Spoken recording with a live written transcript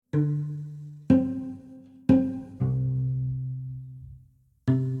Hello,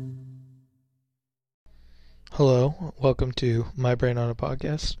 welcome to My Brain on a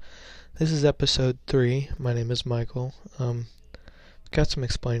Podcast. This is episode 3. My name is Michael. Got some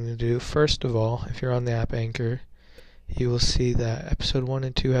explaining to do. First of all, if you're on the app Anchor, you will see that episode 1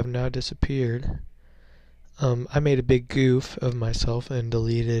 and 2 have now disappeared. I made a big goof of myself and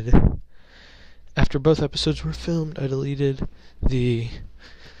deleted, after both episodes were filmed, I deleted the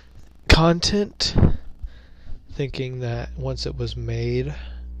content, thinking that once it was made,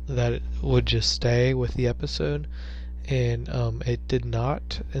 that it would just stay with the episode, and it did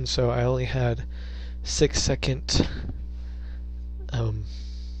not, and so I only had 6-second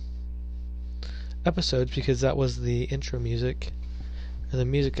episodes because that was the intro music and the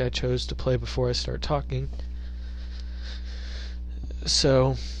music I chose to play before I start talking.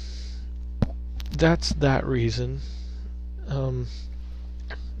 So that's that reason.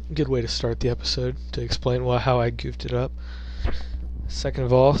 Good way to start the episode, to explain how I goofed it up. Second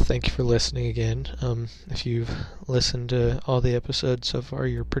of all, thank you for listening again. If you've listened to all the episodes so far,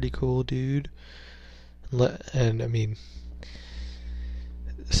 you're a pretty cool dude. And I mean,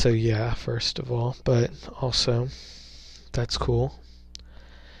 so yeah, first of all, but also, that's cool.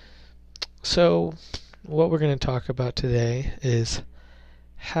 So, what we're going to talk about today is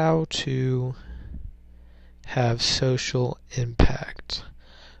how to have social impact,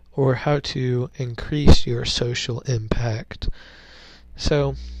 or how to increase your social impact.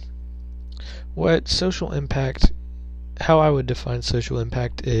 So, how I would define social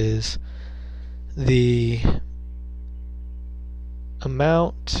impact is the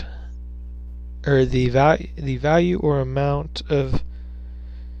amount, or the value or amount of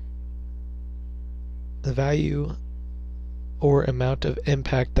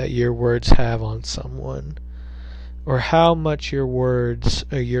impact that your words have on someone, or how much your words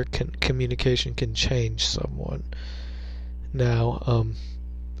or your communication can change someone. Now,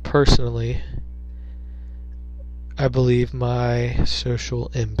 personally, I believe my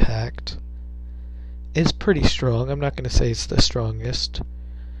social impact is pretty strong. I'm not going to say it's the strongest.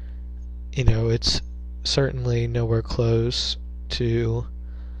 It's certainly nowhere close to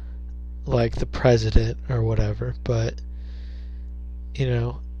like the president or whatever, but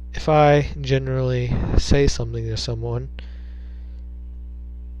if I generally say something to someone,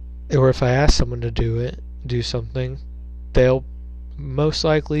 or if I ask someone to do something, they'll most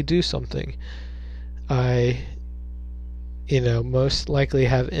likely do something. I most likely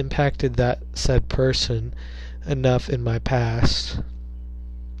have impacted that said person enough in my past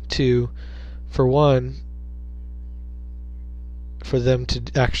to, for one, for them to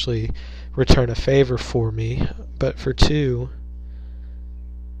actually return a favor for me, but for two,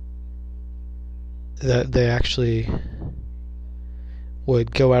 that they actually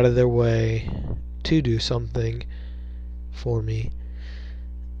would go out of their way to do something for me,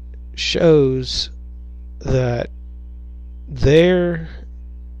 shows that they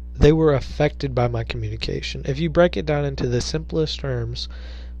were affected by my communication. If you break it down into the simplest terms,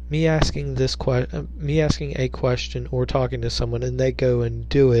 me asking a question or talking to someone and they go and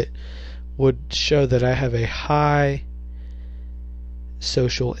do it would show that I have a high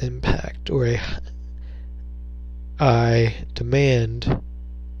social impact, or I demand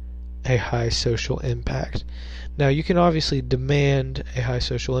a high social impact. Now, you can obviously demand a high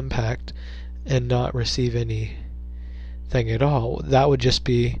social impact and not receive anything at all. That would just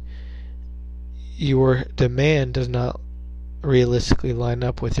be, your demand does not realistically line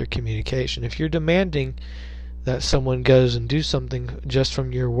up with your communication. If you're demanding that someone goes and do something just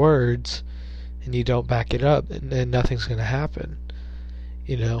from your words and you don't back it up, then nothing's going to happen.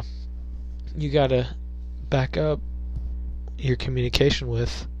 You gotta back up your communication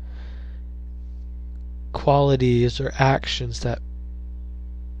with qualities or actions that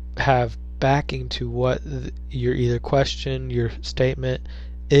have backing to what your either question, your statement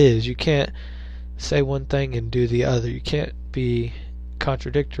is. You can't say one thing and do the other. You can't be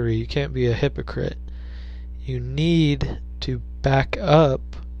contradictory. You can't be a hypocrite. You need to back up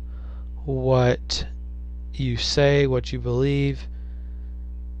what you say, what you believe,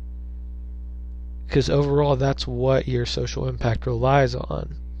 because overall that's what your social impact relies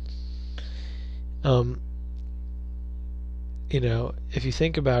on. If you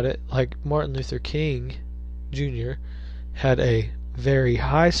think about it, like Martin Luther King Jr. had a very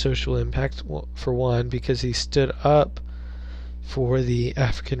high social impact, for one, because he stood up for the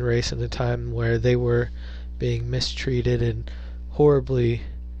African race in a time where they were being mistreated and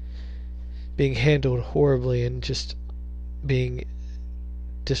being handled horribly, and just being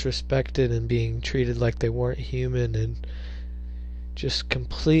disrespected and being treated like they weren't human, and just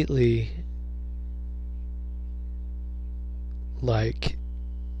completely, like,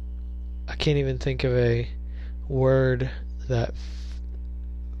 I can't even think of a word that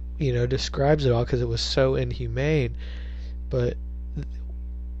describes it all, because it was so inhumane. But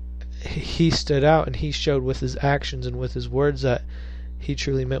he stood out, and he showed with his actions and with his words that he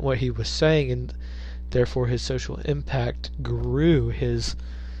truly meant what he was saying, and therefore his social impact grew.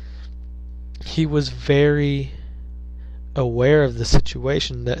 He was very aware of the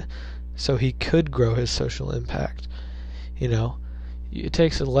situation, that so he could grow his social impact. It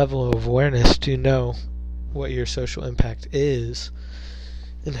takes a level of awareness to know what your social impact is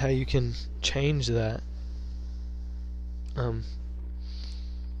and how you can change that.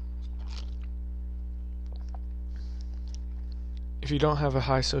 If you don't have a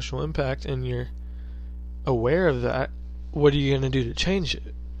high social impact and you're aware of that, what are you going to do to change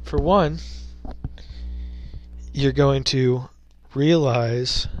it? For one, you're going to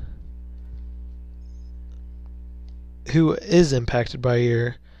realize who is impacted by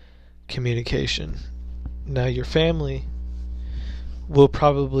your communication. Now, your family will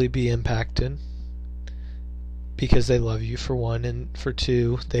probably be impacted because they love you, for one, and for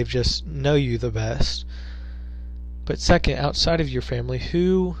two, they just know you the best. But second, outside of your family,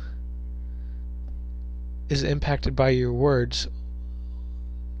 who is impacted by your words?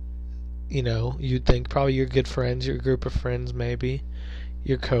 You'd think probably your good friends, your group of friends, maybe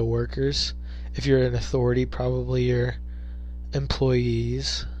your coworkers. If you're an authority, probably your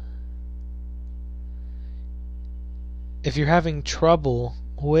employees. If you're having trouble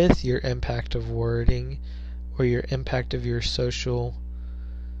with your impact of wording or your impact of your social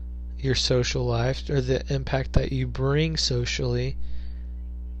life, or the impact that you bring socially,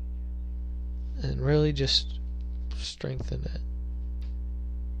 and really just strengthen it.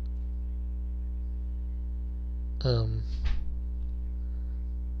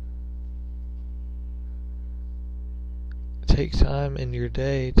 Take time in your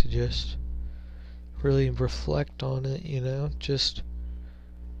day to just really reflect on it, just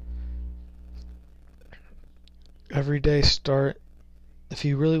every day if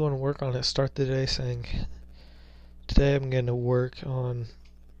you really want to work on it, start the day saying, today I'm going to work on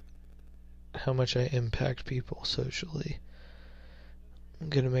how much I impact people socially. I'm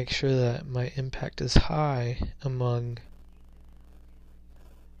going to make sure that my impact is high among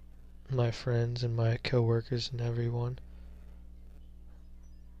my friends and my coworkers and everyone.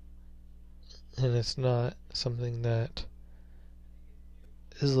 And it's not something that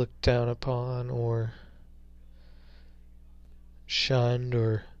is looked down upon or shunned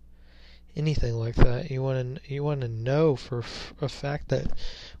or anything like that. You want to know for a fact that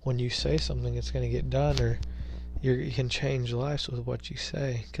when you say something, it's going to get done, or you can change lives with what you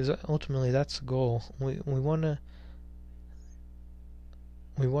say. Because ultimately, that's the goal. We want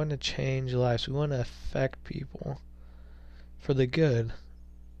to change lives. We want to affect people for the good.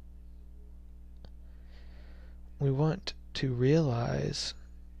 We want to realize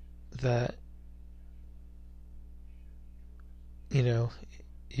that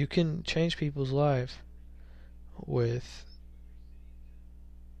you can change people's life with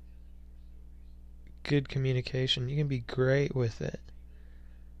good communication. You can be great with it.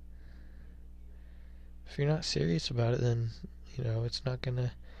 If you're not serious about it, then it's not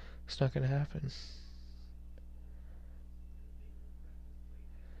gonna happen.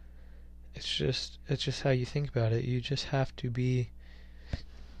 It's just how you think about it. You just have to be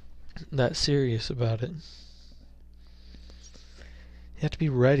that serious about it. You have to be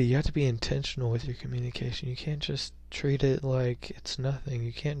ready. You have to be intentional with your communication. You can't just treat it like it's nothing.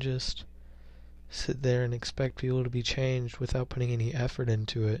 You can't just sit there and expect people to be changed without putting any effort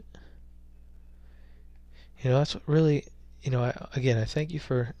into it. That's what really, I thank you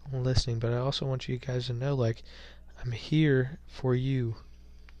for listening, but I also want you guys to know, I'm here for you.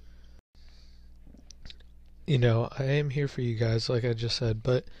 I am here for you guys, like I just said,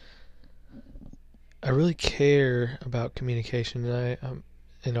 but I really care about communication,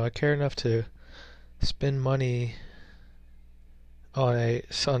 and I care enough to spend money on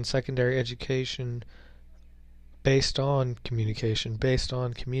secondary education based on communication, based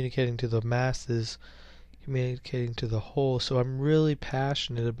on communicating to the masses, communicating to the whole. So I'm really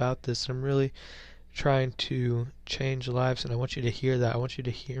passionate about this. I'm really trying to change lives, and I want you to hear that. I want you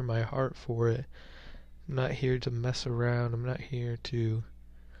to hear my heart for it. I'm not here to mess around. I'm not here to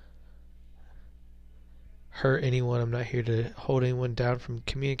hurt anyone. I'm not here to hold anyone down from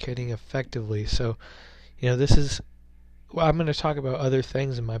communicating effectively. So, this is, I'm going to talk about other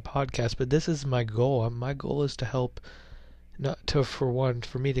things in my podcast, but this is my goal. My goal is to help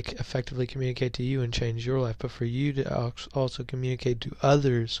for me to effectively communicate to you and change your life, but for you to also communicate to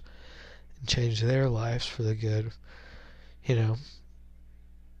others and change their lives for the good.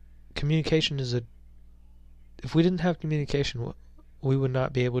 Communication if we didn't have communication, we would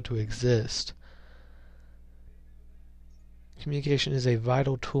not be able to exist. Communication is a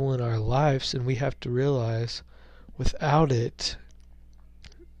vital tool in our lives, and we have to realize without it,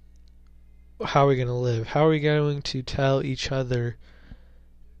 how are we going to live? How are we going to tell each other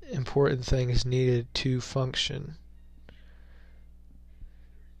important things needed to function?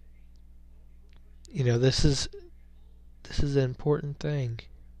 This is an important thing.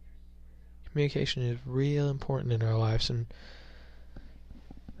 Communication is real important in our lives, and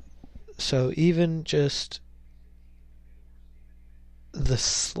so even just the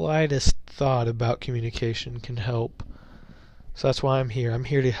slightest thought about communication can help. So that's why I'm here. I'm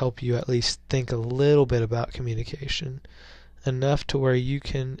here to help you at least think a little bit about communication, enough to where you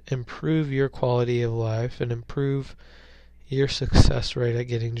can improve your quality of life and improve your success rate at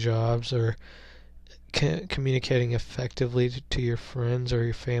getting jobs, or communicating effectively to your friends or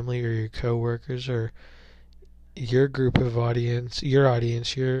your family or your coworkers or your group of audience, your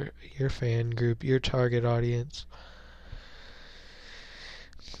fan group, your target audience.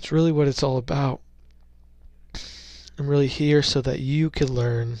 It's really what it's all about. I'm really here so that you can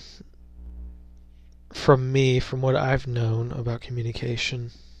learn from me, from what I've known about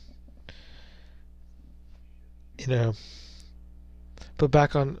communication. But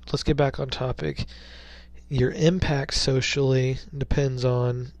let's get back on topic. Your impact socially depends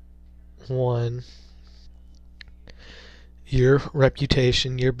on, one, your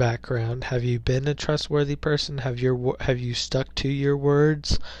reputation, your background. Have you been a trustworthy person? Have you stuck to your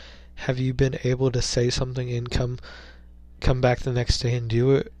words? Have you been able to say something and come back the next day and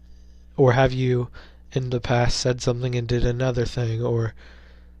do it? Or have you in the past said something and did another thing? Or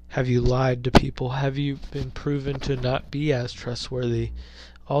have you lied to people? Have you been proven to not be as trustworthy?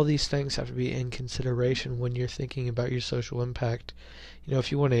 All these things have to be in consideration when you're thinking about your social impact.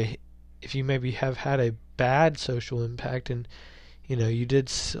 If you maybe have had a bad social impact and you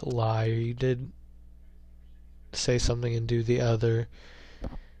did lie or you did say something and do the other,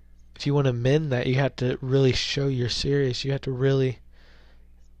 if you want to mend that, you have to really show you're serious. You have to really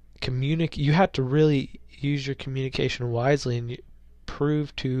communicate. You have to really use your communication wisely and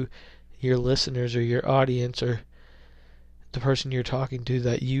prove to your listeners or your audience or the person you're talking to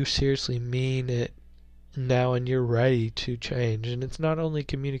that you seriously mean it now and you're ready to change. And it's not only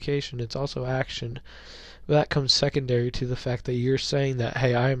communication, it's also action. But that comes secondary to the fact that you're saying that,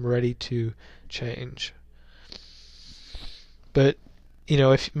 hey, I am ready to change. But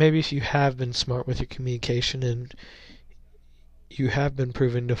if you have been smart with your communication and you have been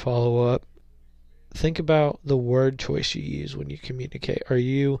proven to follow up, think about the word choice you use when you communicate. Are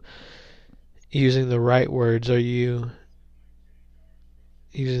you using the right words? Are you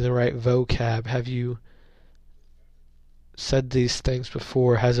using the right vocab? Have you said these things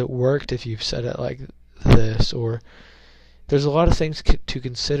before? Has it worked if you've said it like this? Or there's a lot of things to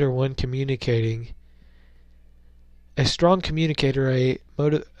consider when communicating. A strong communicator, a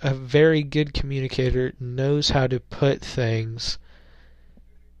very good communicator, knows how to put things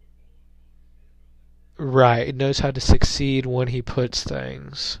right. Knows how to succeed when he puts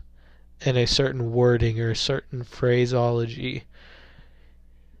things in a certain wording or a certain phraseology.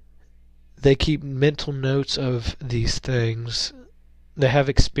 They keep mental notes of these things. They have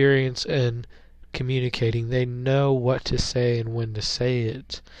experience in communicating. They know what to say and when to say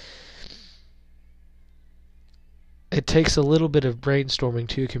it. It takes a little bit of brainstorming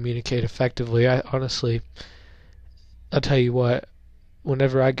to communicate effectively. I'll tell you what,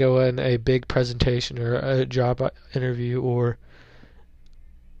 whenever I go in a big presentation or a job interview, or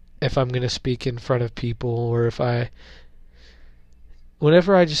if I'm going to speak in front of people, or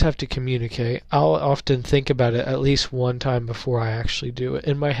whenever I just have to communicate, I'll often think about it at least one time before I actually do it.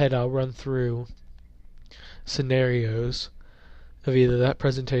 In my head, I'll run through scenarios of either that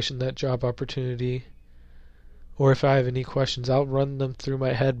presentation, that job opportunity, or if I have any questions, I'll run them through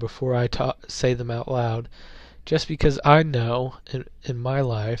my head before I say them out loud. Just because I know in my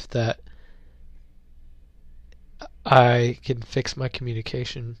life that I can fix my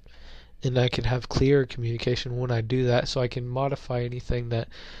communication and I can have clearer communication when I do that, so I can modify anything that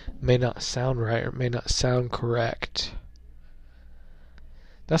may not sound right or may not sound correct.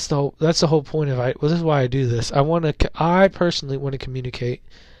 That's the whole point of this is why I do this. I personally want to communicate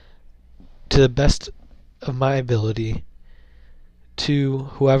to the best of my ability to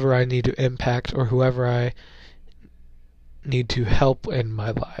whoever I need to impact or whoever I need to help in my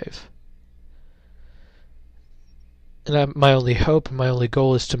life. And my only hope, my only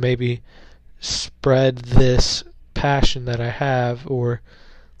goal is to maybe spread this passion that I have, or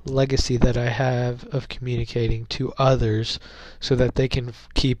legacy that I have of communicating, to others so that they can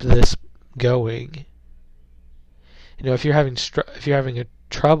keep this going. If you're having a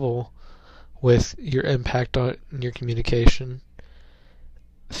trouble with your impact on your communication,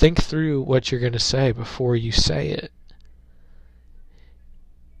 think through what you're going to say before you say it.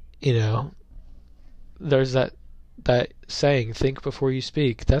 There's that saying, think before you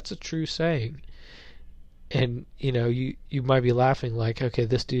speak. That's a true saying. And you might be laughing like, okay,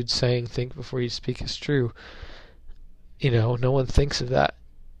 this dude's saying think before you speak is true. No one thinks of that.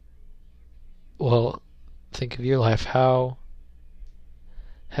 Well, think of your life. How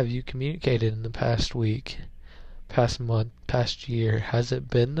have you communicated in the past week, past month, past year? Has it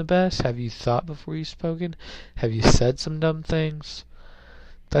been the best? Have you thought before you've spoken? Have you said some dumb things?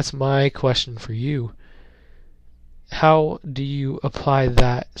 That's my question for you. How do you apply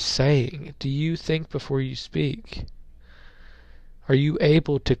that saying? Do you think before you speak? Are you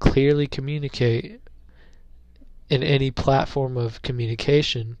able to clearly communicate in any platform of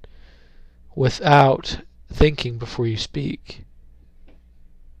communication without thinking before you speak?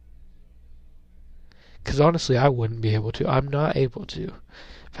 Because honestly, I wouldn't be able to. I'm not able to. In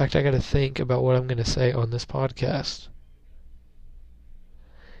fact, I got to think about what I'm going to say on this podcast.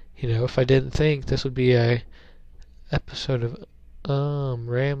 If I didn't think, this would be a episode of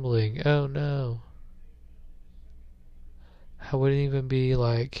rambling. Oh no. I wouldn't even be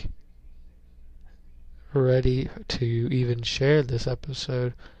ready to even share this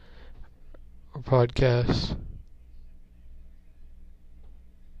episode or podcast.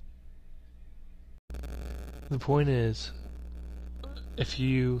 The point is, if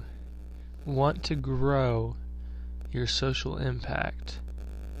you want to grow your social impact,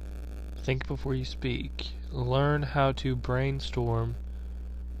 think before you speak. Learn how to brainstorm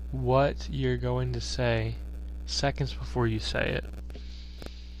what you're going to say seconds before you say it.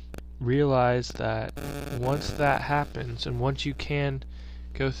 Realize that once that happens, and once you can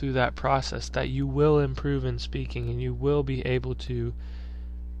go through that process, that you will improve in speaking and you will be able to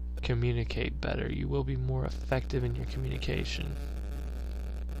communicate better. You will be more effective in your communication.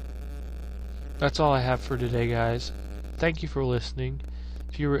 That's all I have for today, guys. Thank you for listening.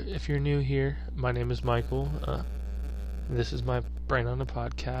 If you're new here, my name is Michael. This is my Brain on a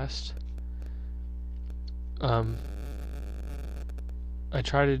Podcast. I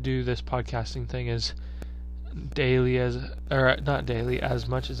try to do this podcasting thing as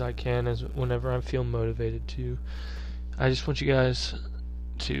much as I can, as whenever I feel motivated to. I just want you guys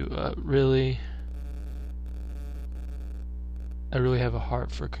to I really have a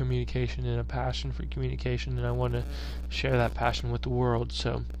heart for communication and a passion for communication, and I want to share that passion with the world.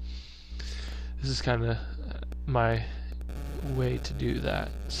 So this is kind of my way to do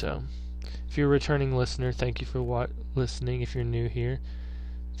that. So if you're a returning listener, thank you for listening. If you're new here,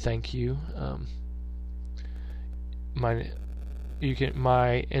 thank you. My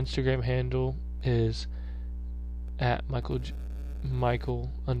Instagram handle is at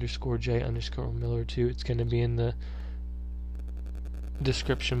Michael_J_Miller2. It's going to be in the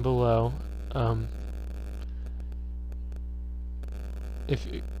description below.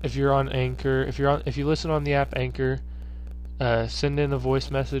 If you're on Anchor, if you listen on the app Anchor, send in a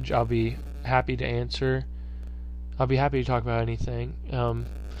voice message. I'll be happy to answer. I'll be happy to talk about anything.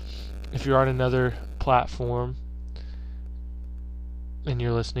 If you're on another platform and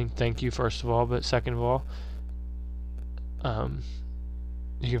you're listening, thank you first of all. But second of all,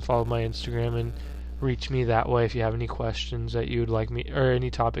 you can follow my Instagram and reach me that way if you have any questions that you would like me, or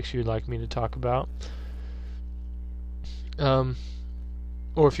any topics you would like me to talk about. Or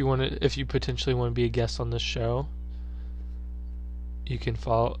if you potentially want to be a guest on this show, you can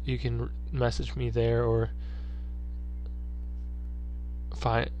message me there, or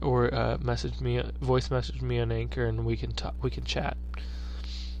voice message me on Anchor, and we can chat.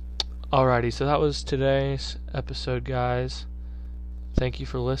 Alrighty, so that was today's episode, guys. Thank you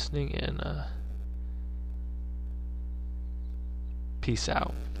for listening, and peace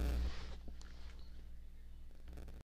out.